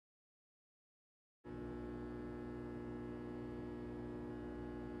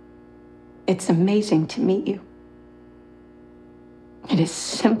It's amazing to meet you. It is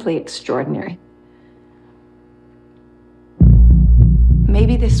simply extraordinary.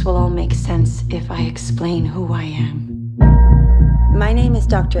 Maybe this will all make sense if I explain who I am. My name is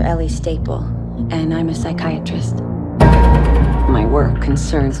Dr. Ellie Staple, and I'm a psychiatrist. My work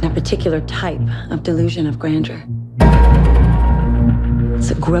concerns a particular type of delusion of grandeur.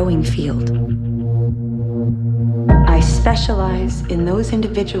 It's a growing field. I specialize in those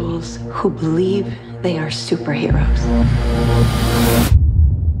individuals who believe they are superheroes.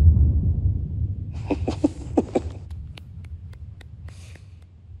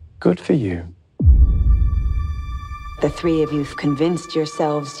 Good for you. The three of you've convinced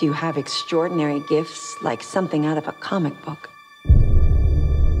yourselves you have extraordinary gifts like something out of a comic book.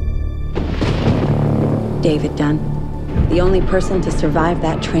 David Dunn, the only person to survive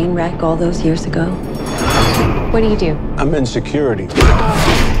that train wreck all those years ago. What do you do? I'm in security.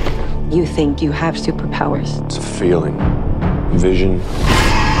 You think you have superpowers. It's a feeling. Vision.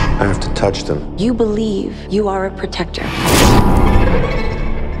 I have to touch them. You believe you are a protector.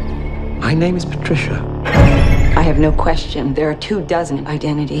 My name is Patricia. I have no question there are 24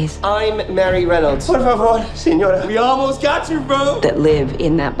 identities I'm Mary Reynolds. Por favor, señora. We almost got you, bro. that live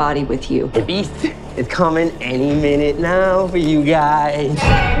in that body with you. The beast is coming any minute now for you guys.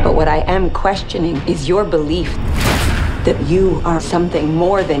 But what I am questioning is your belief that you are something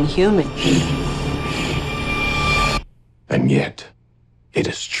more than human. And yet, it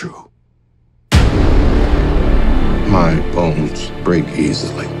is true. My bones break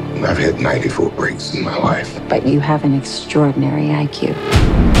easily. I've had 94 breaks in my life. But you have an extraordinary IQ.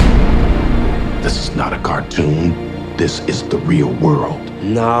 This is not a cartoon. This is the real world.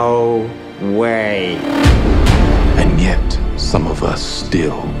 No way. And yet, some of us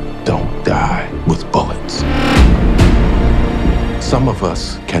still don't die with bullets. Some of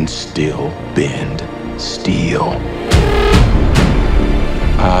us can still bend steel.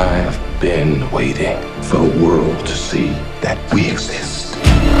 I've been waiting for the world to see that we exist.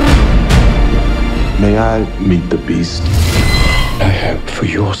 May I meet the beast? I hope for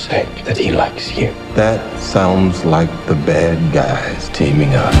your sake that he likes you. That sounds like the bad guys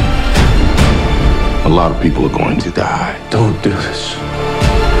teaming up. A lot of people are going to die. Don't do this.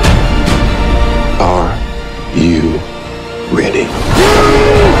 Are you ready?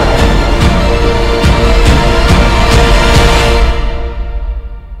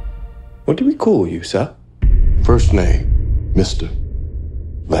 What do we call you, sir? First name, Mr.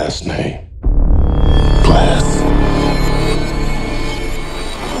 Last name, Glass.